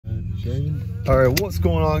Alright, what's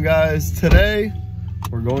going on, guys? Today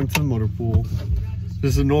we're going to the motor pool.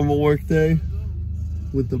 This is a normal work day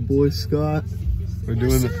with the boy Scott. We're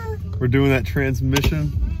doing that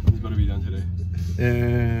transmission. It's gonna be done today.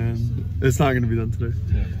 And it's not gonna be done today.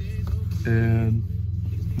 Yeah. And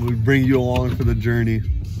we'll bring you along for the journey.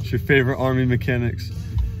 It's your favorite Army mechanics.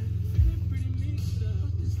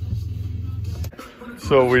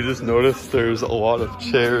 So we just noticed there's a lot of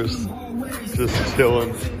chairs just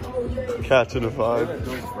chilling, catching a vibe.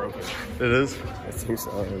 It is? I think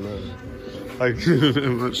so, I don't know.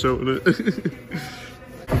 I'm not showing it.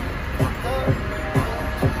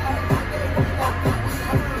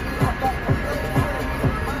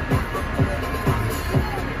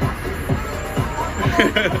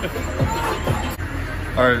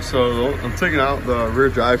 Alright, so I'm taking out the rear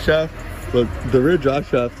drive shaft, but the rear drive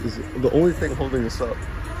shaft is the only thing holding us up.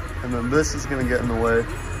 And then this is gonna get in the way.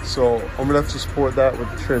 So I'm gonna have to support that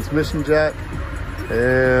with the transmission jack.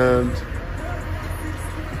 And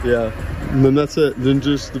yeah, and then that's it. Then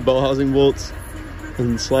just the bell housing bolts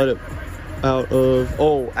and slide it out of,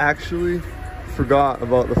 oh, actually forgot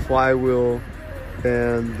about the flywheel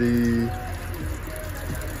and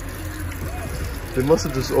they must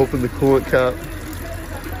have just opened the coolant cap.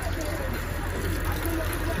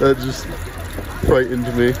 That just frightened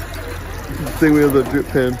me. The thing we have the drip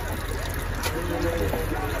pan.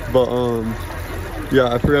 But yeah,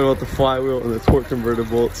 I forgot about the flywheel and the torque converter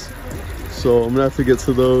bolts. So I'm gonna have to get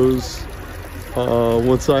to those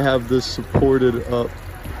once I have this supported up.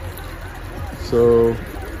 So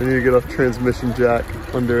I need to get a transmission jack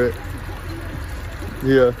under it.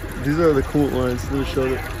 Yeah, these are the coolant lines. Let me show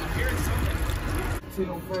you.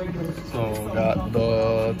 So got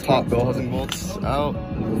the top bell housing bolts out,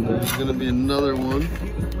 and there's gonna be another one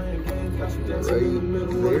right there. I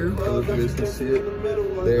don't know if you guys can see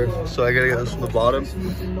it there. So I gotta get this from the bottom,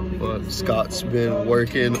 but Scott's been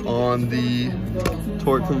working on the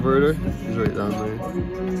torque converter. He's right down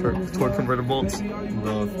there. Torque converter bolts to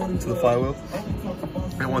the flywheel.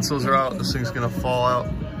 And once those are out, this thing's gonna fall out.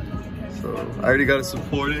 So I already got it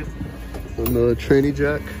supported on the tranny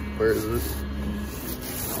jack. Where is it?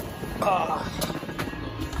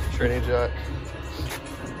 Tranny jack.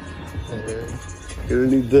 And gonna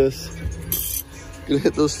need this. Gonna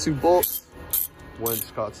hit those two bolts when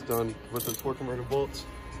Scott's done with the torque converter bolts.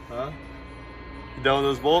 Huh? You done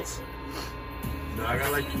with those bolts? No, I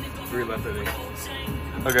got like 3 left, I think.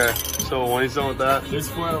 Okay, so when he's done with that, There's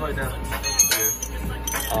 4 out right now.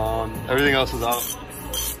 okay. Everything else is out.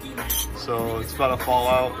 So it's about to fall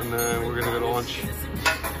out, and then we're gonna go to lunch.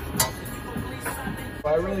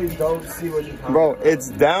 I really don't see what you're talking Bro, about. it's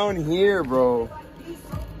down here, bro.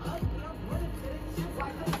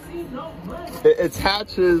 It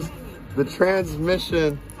attaches the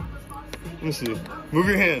transmission. Let me see. Move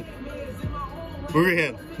your hand. Move your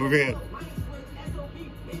hand. Move your hand.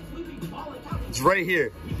 It's right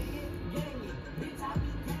here.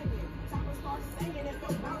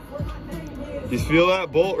 You feel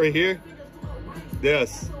that bolt right here?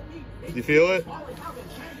 Yes. You feel it?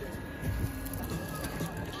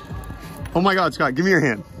 Oh my God, Scott, give me your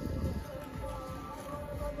hand.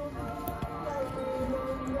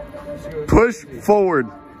 Push forward.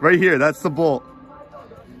 Right here, that's the bolt.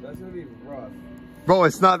 That's gonna be rough. Bro,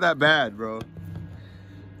 it's not that bad, bro.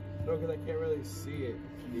 No, because I can't really see it.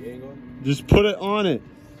 The angle. Just put it on it.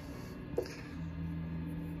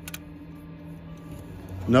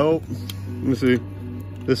 Nope. Let me see.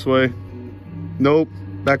 This way. Nope.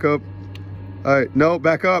 Back up. All right. No,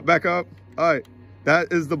 back up, back up. All right.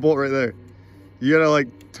 That is the bolt right there. You gotta like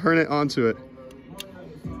turn it onto it.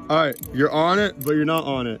 All right. You're on it, but you're not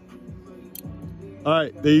on it. All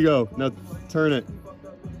right. There you go. Now turn it.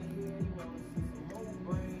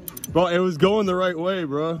 Bro, it was going the right way,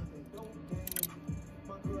 bro.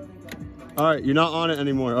 All right. You're not on it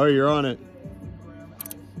anymore. Oh, you're on it.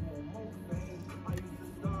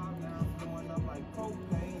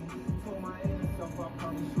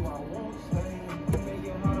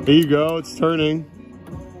 There you go, it's turning.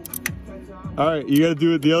 All right, you gotta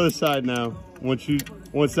do it the other side now. Once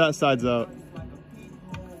that side's out.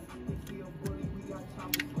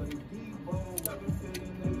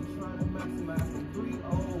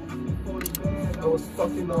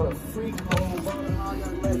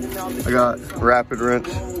 I got rapid wrench.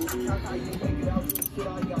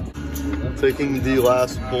 Taking the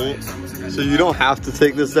last bolt. So you don't have to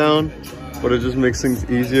take this down, but it just makes things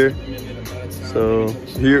easier. So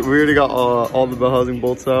here we already got all the bell housing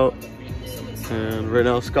bolts out, and right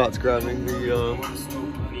now Scott's grabbing the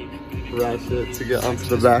ratchet to get onto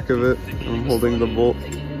the back of it. I'm holding the bolt.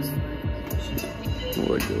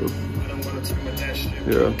 Like this.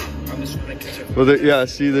 Yeah. Well, yeah,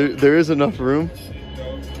 see, there is enough room.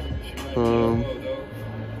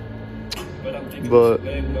 But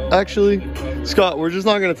actually, Scott, we're just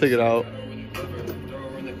not gonna take it out.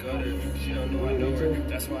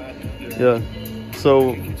 Yeah.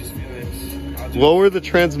 So lower the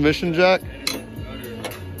transmission jack.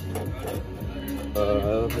 I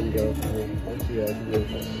don't think I can. Actually, I can do.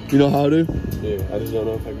 You know how to? Yeah, I just don't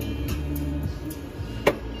know if I can.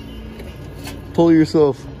 Pull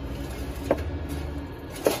yourself.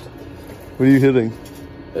 What are you hitting?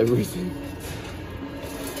 Everything.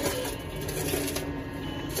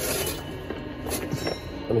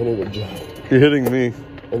 I'm hitting the jack. You're hitting me.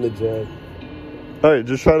 And the jack. Alright,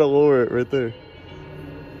 just try to lower it right there.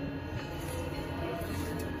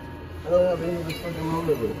 I don't have any of this fucking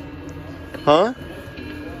lower it. Huh?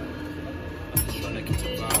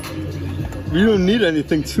 You don't need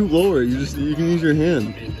anything to lower it. You can use your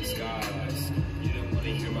hand.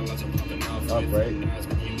 Up, right?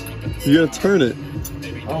 You gotta turn it.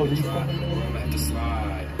 Oh, these fucking.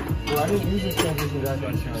 Well, I didn't use this transmission jack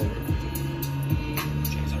last time.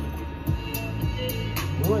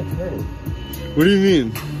 What do I turn? What do you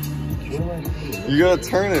mean? What do I turn? You gotta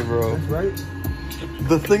turn it, bro. That's right.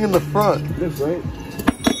 The thing in the front. This, right?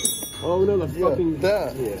 Oh no, the fucking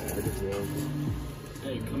that. Yeah, I just realized.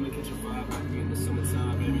 Hey, come and catch a vibe like me in the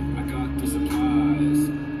summertime, baby. I got the supplies.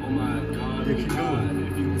 Oh my God, Yeah, keep going.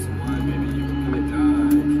 if you want some wine, baby, you can come and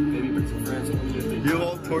dine. Baby, bring some friends with me if they You have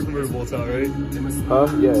all the torque converter bolts out, right? Huh?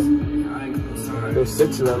 Yeah. There's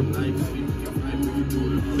 6 of them.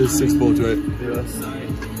 There's 6 bolts, right? Yeah.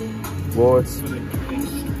 Bolts.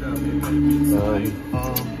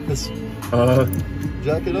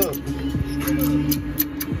 Jack it up.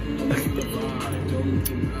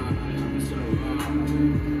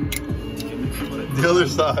 The other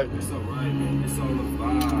side.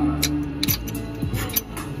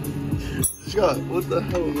 Scott, what the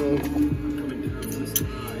hell, man?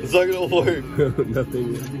 It's not gonna work. Nothing.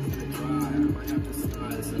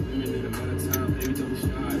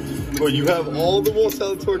 Well, you have all the bolts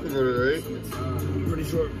out of the torque converter, right? I'm pretty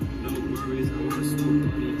sure.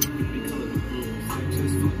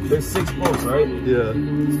 There's 6 bolts, right? Yeah.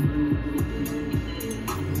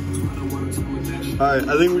 Alright,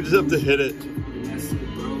 I think we just have to hit it.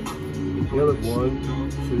 Yeah, look, 1,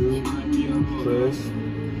 2, press.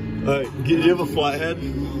 Alright, do you have a flathead?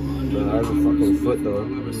 No, I have a fucking foot though.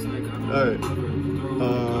 Alright.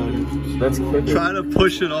 Let's kick it. Try to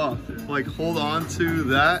push it off. Like, hold on to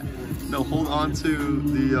that. No, hold on to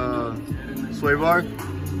the sway bar.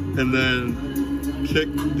 And then kick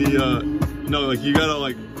the, no, like, you gotta,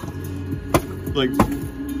 like,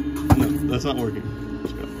 no, that's not working.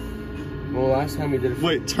 Well, last time we did it.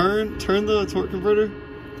 Wait, turn the torque converter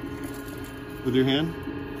with your hand.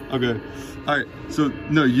 Okay. All right. So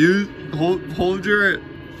no, you hold your,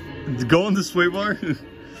 go on the sway bar,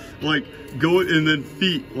 like go and then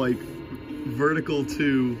feet like vertical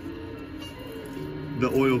to the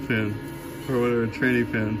oil pan or whatever, tranny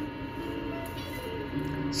pan.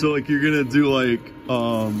 So like you're gonna do like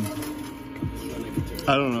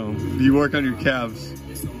I don't know. You work on your calves.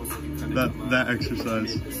 That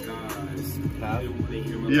exercise.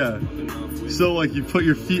 Yeah. So like you put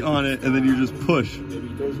your feet on it and then you just push.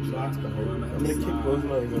 There's jacks behind me. I'm gonna kick both of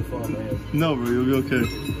them and gonna fall on my head. No, bro, you'll be okay.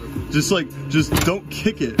 Just don't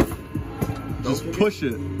kick it. Just push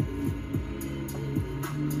it.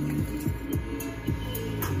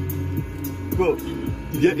 Bro,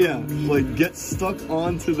 get stuck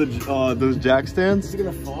onto the those jack stands. Is it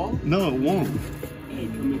gonna fall? No, it won't.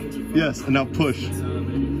 Yes, and now push.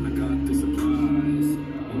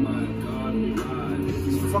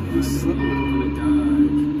 Fucking slippery.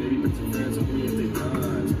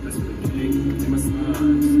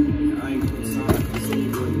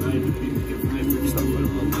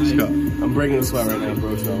 Scott. I'm breaking the sweat right now,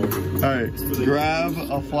 bro. Alright, grab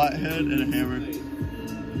a flathead and a hammer.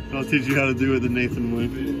 I'll teach you how to do it the Nathan way.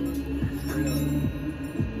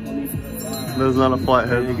 That's not a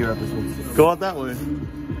flathead. You get out this one. Go out that way.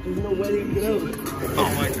 There's no way to get out. Oh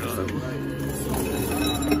my god.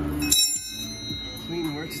 Clean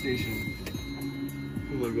workstation.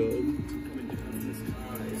 Oh my god.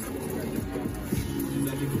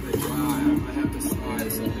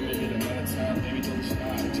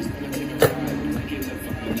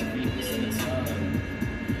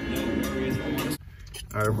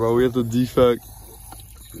 Alright, bro, we have the defect.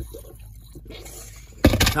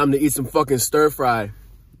 Time to eat some fucking stir fry.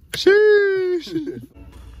 Sheesh.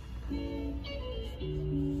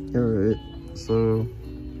 Alright, so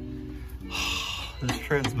this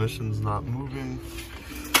transmission's not moving.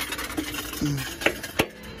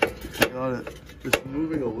 Got it. just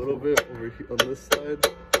moving a little bit over here on this side,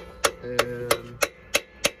 and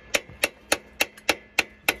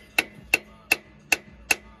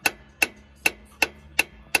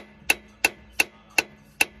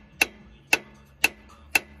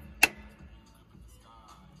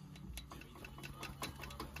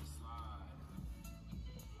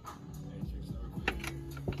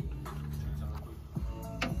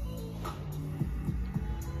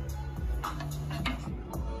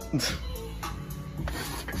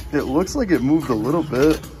it looks like it moved a little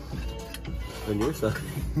bit. On your side.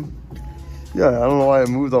 Yeah, I don't know why it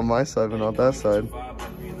moved on my side but not that side.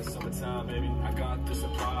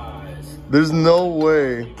 There's no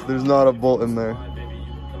way there's not a bolt in there.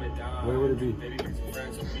 Where would it be?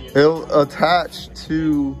 It'll attach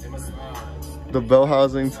to the bell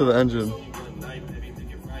housing to the engine.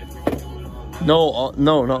 No,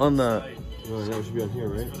 no, not on that. No, that should be on here,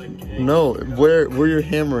 right? No, where you're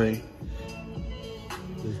hammering.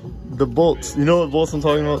 The bolts. You know what bolts I'm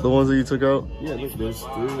talking about? The ones that you took out? Yeah, look, there's 3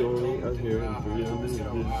 only out here and 3 on this.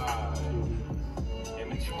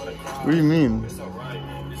 What do you mean?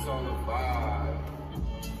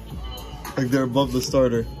 Like they're above the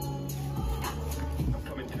starter.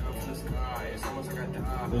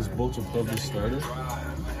 There's bolts above the starter?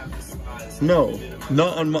 No,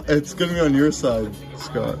 not on my, it's gonna be on your side,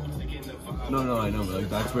 Scott. No, I know, but like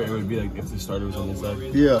that's where it would be like if the starter was on this side.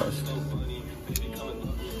 Yeah.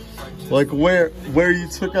 Like where you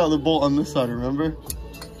took out the bolt on this side, remember?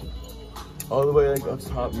 All the way like up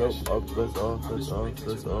top, nope, up, that's off, that's off,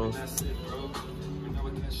 that's off.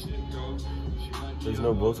 There's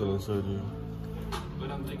no bolts on this side, dude.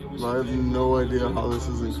 I have no idea how this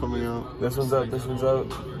isn't coming out. This one's out, this one's out.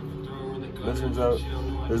 This one's out.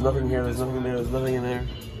 There's nothing here, there's nothing in there, there's nothing in there.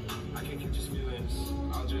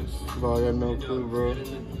 Bro, I got no clue, bro.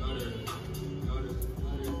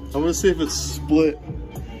 I'm gonna see if it's split.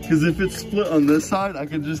 Because if it's split on this side, I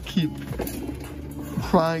can just keep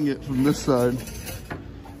prying it from this side.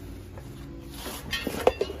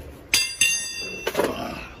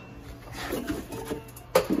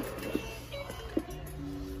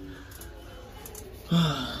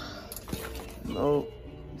 No.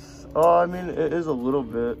 Oh, I mean, it is a little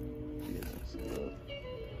bit.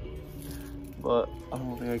 But I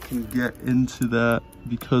don't think I can get into that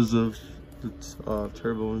because of the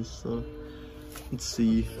turbo and stuff. Let's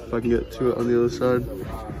see if I can get to it on the other side.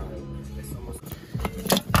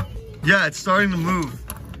 Yeah, it's starting to move.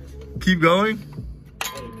 Keep going.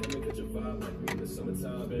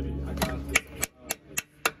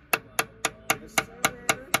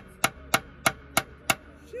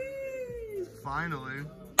 Finally.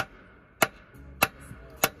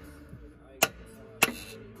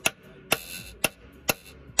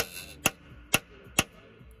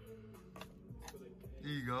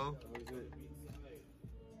 There you go.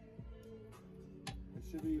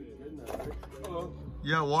 Should be good now, right? Oh.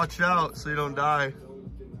 Yeah, watch out so you don't die.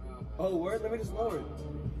 Oh, word? Let me just lower it.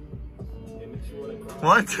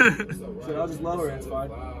 What? So I'll just lower it, it's fine.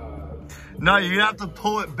 No, you're gonna have to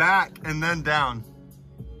pull it back and then down.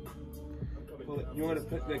 You want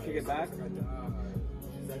to kick it back?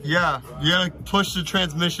 Yeah, you gotta push the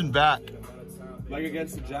transmission back. Like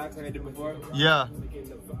against the jack like I did before? Yeah.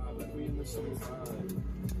 It's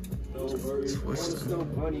so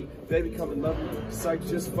funny. Baby come in love with me. Psych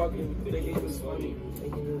just fucking thinking it was funny.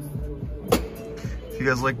 If you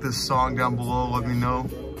guys like this song down below, let me know.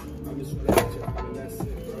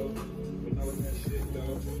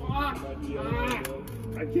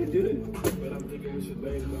 I can't do it.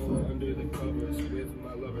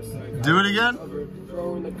 Do it again?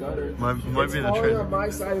 Might be the trend. trend. On my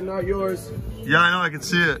side and not yours. Yeah, I know, I can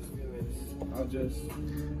see it. I'll just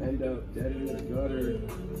end up dead in the gutter.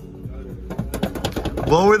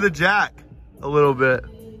 Lower the jack a little bit.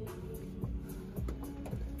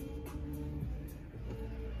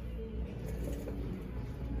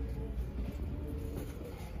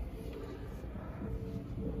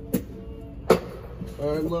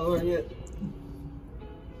 I'm lowering it.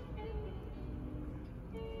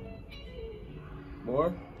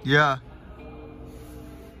 More? Yeah.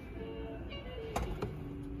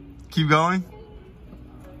 Keep going.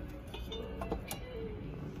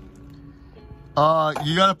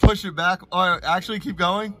 You gotta push it back. Oh, actually keep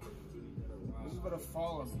going. This is about to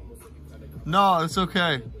fall on me. No, it's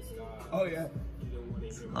okay. Oh yeah.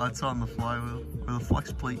 Oh, it's on the flywheel or the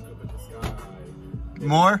flex plate.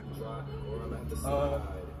 More?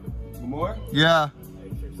 More? Yeah.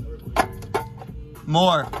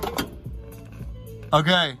 More.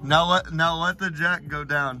 Okay, now let the jack go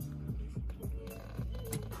down.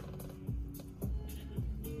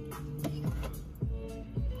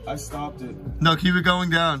 I stopped it. No, keep it going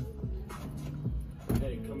down.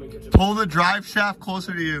 Pull the drive shaft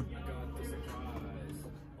closer to you.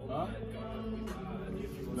 Huh?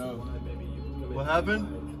 No. What happened?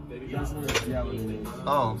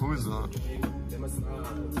 Oh, who is that?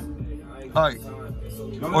 Alright.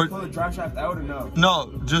 You want me to pull the drive shaft out or no?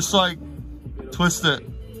 No, just like twist it.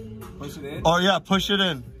 Push it in? Oh yeah, push it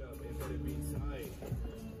in.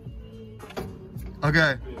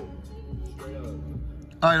 Okay.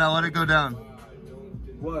 Alright, now let it go down.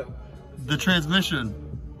 What? The transmission.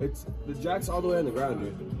 It's the jack's all the way on the ground,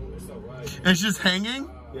 dude. It's just hanging?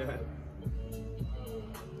 Yeah.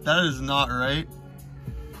 That is not right.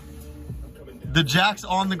 The jack's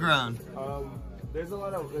on the ground. There's a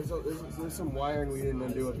lot of there's some wiring we didn't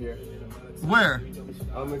undo up here. Where?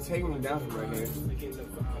 It's hanging down from right here.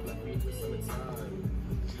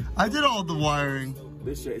 I did all the wiring.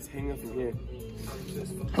 This shit is hanging from here.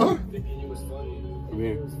 Huh? From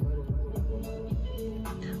here.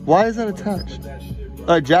 Why is that attached?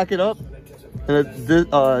 Jack it up and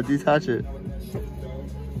detach it.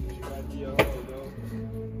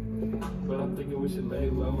 But I'm thinking we should lay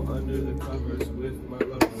low under the covers with my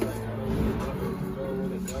love. I don't love her, girl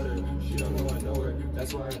with a gutter. She don't know I know her,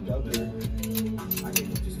 that's why I dubbed her. I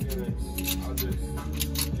can just feelings, I'll just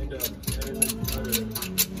end up in the gutter.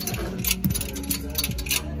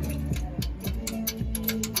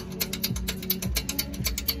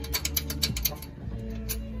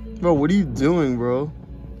 Bro, what are you doing, bro?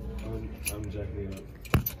 I'm jacking it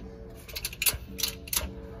up.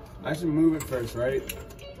 I should move it first, right?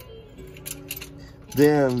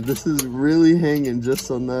 Damn, this is really hanging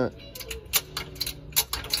just on that.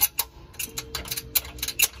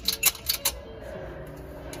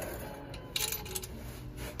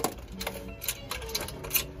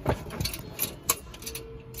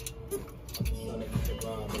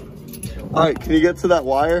 Alright, can you get to that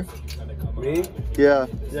wire? Me? Yeah.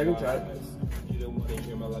 Yeah, I can try.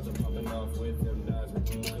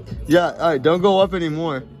 Yeah, alright, don't go up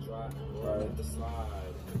anymore.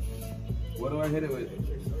 What do I hit it with?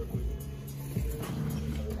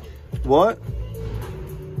 What?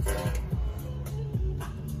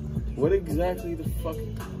 What exactly the fuck?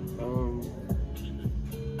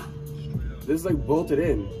 This is like bolted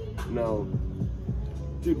in. No.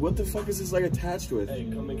 Dude, what the fuck is this like attached with?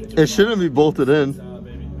 It shouldn't be bolted in.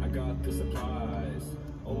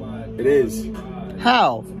 It is.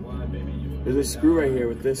 How? There's a screw right here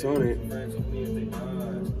with this on it.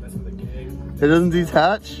 It doesn't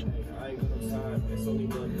detach?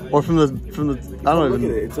 Or from the I don't Look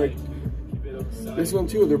even at it. It's like this one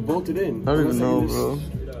too. They're bolted in. I don't even know, bro.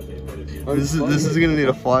 This is gonna need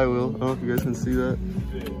a flywheel. I don't know if you guys can see that.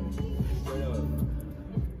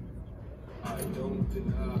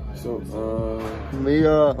 So,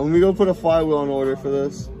 Let me go put a flywheel in order for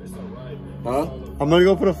this. huh? I'm gonna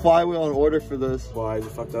go put a flywheel in order for this. Why is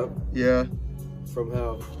it fucked up? Yeah. From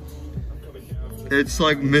how? It's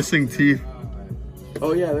like missing teeth.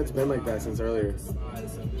 Oh yeah, that's been like that since earlier.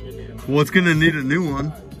 Well, it's gonna need a new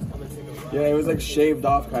one. Yeah, it was like shaved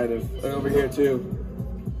off kind of. And over here too.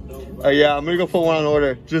 Yeah, I'm gonna go put one in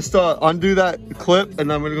order. Just undo that clip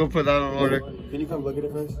and I'm gonna go put that in order. Can you come look at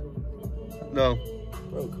it first? No.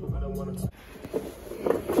 Bro, come. I don't want to.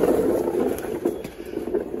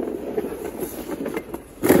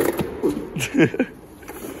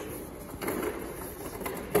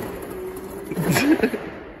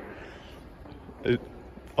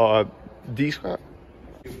 D-strap.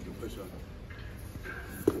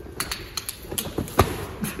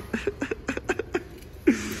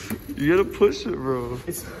 You gotta push it, bro.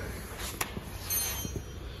 Hey,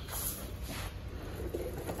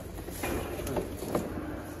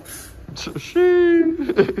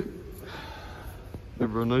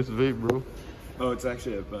 bro, nice vape, bro. Oh, it's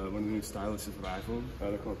actually one of the new styluses for iPhone.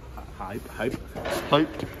 They're called Hype. Hype?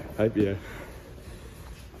 Hype, yeah.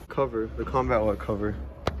 Cover, the combat lock cover.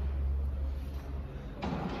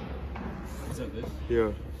 Is that this?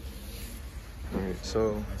 Yeah. Alright,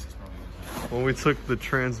 so when we took the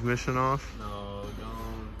transmission off,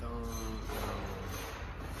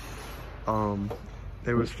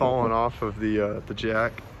 it was falling off of the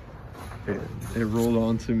jack. It rolled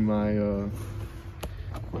onto my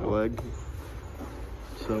leg.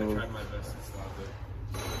 So I tried my best to stop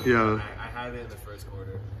it. yeah. I had it in the first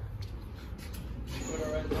quarter.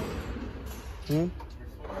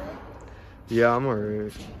 Yeah, I'm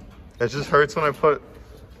alright. It just hurts when I put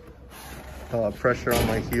pressure on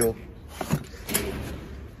my heel.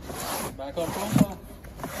 Back on profile?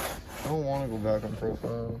 I don't want to go back on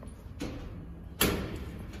profile.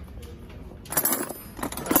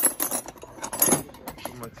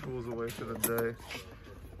 Put my tools away for the day.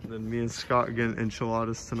 And then me and Scott getting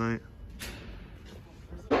enchiladas tonight.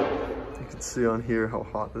 You can see on here how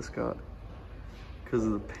hot this got because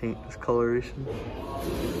of the paint discoloration.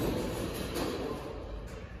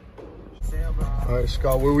 All right,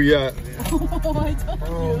 Scott, where we at?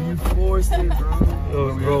 Oh, you forced it, bro.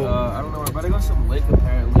 Oh, bro. I don't know. We're about to go to some lake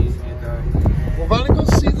apparently. And, we're about to go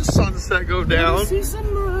see the sunset go down. see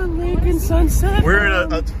some lake and sunset. We're in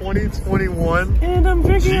a 2021. And I'm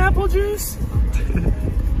drinking apple juice.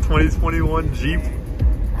 2021 Jeep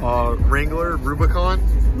Wrangler Rubicon.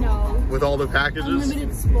 No. With all the packages.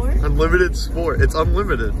 Unlimited sport? Unlimited sport. It's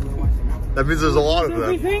unlimited. That means there's a lot of them.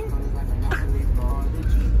 Everything?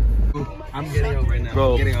 I'm getting out right now.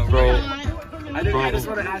 Bro, I'm getting out bro. right now. I just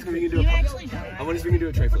want to ask him if we can do I want to see if we can do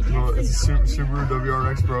a tray flip. Bro, it's a Subaru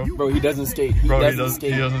WRX, bro. Bro, he doesn't skate. He doesn't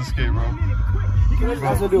skate. He doesn't skate, bro.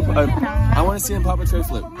 I want to see him pop a tray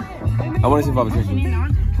flip. I want to see him pop a tray flip.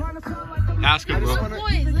 Ask him, bro.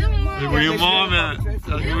 Hey, where your mom at? Ask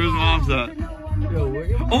him where his mom's at.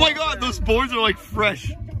 Oh my god, those boards are like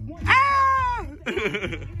fresh. Ah!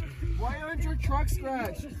 Why aren't your trucks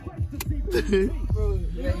scratched? Bro,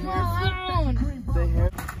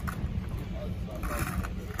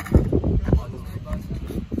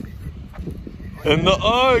 And the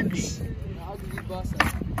Uggs.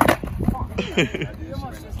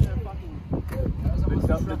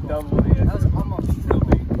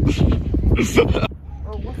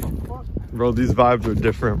 Bro, these vibes are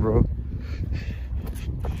different, bro.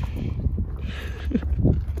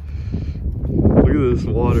 Look at this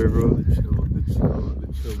water, bro.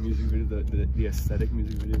 The chill music video, the aesthetic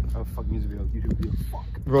music video. Oh, fuck music video, YouTube video. Fuck.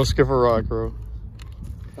 Bro, skip a rock, bro.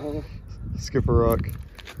 Skip a rock.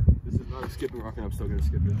 This is not a skipping rock, and I'm still gonna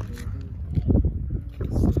skip it.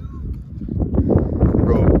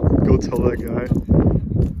 Bro, go tell that guy.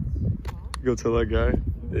 Go tell that guy.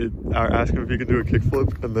 Ask him if he can do a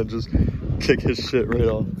kickflip and then just kick his shit right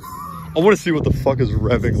off. I want to see what the fuck is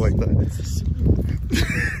revving like that.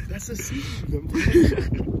 That's a secret.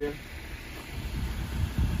 Yeah.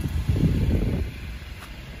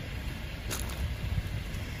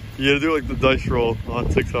 You gotta do like the dice roll on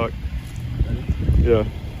TikTok. Yeah.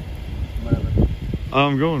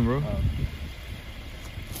 I'm going, bro.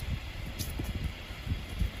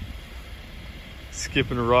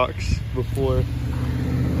 Skipping rocks before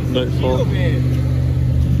nightfall.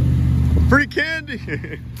 Free candy!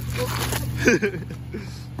 Can't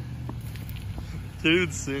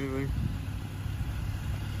even see anything.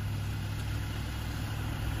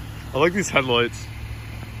 I like these headlights.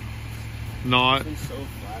 Not.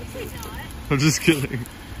 I'm just kidding.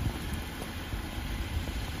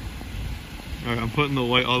 Alright, I'm putting the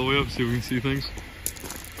light all the way up so we can see things.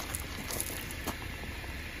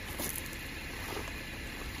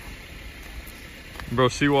 Bro,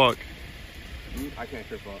 sea walk. I can't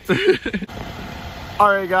trip off.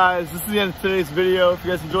 Alright guys, this is the end of today's video. If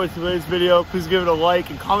you guys enjoyed today's video, please give it a like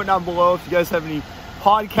and comment down below if you guys have any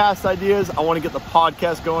podcast ideas. I want to get the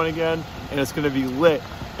podcast going again and it's going to be lit.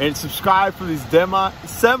 And subscribe for these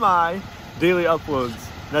semi daily uploads.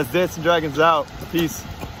 And that's Dancing Dragons out. Peace.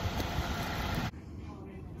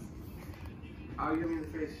 I'll give me in the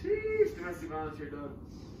face. Sheesh, domestic violence, you're done.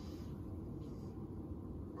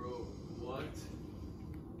 Bro, what?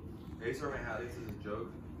 Hey, sorry, my hat. This is a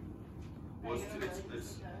joke. Well, it's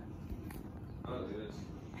I don't do this.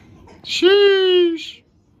 Sheesh.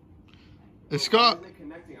 Hey, Scott.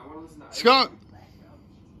 Connecting. I want to listen to Scott.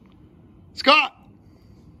 Scott.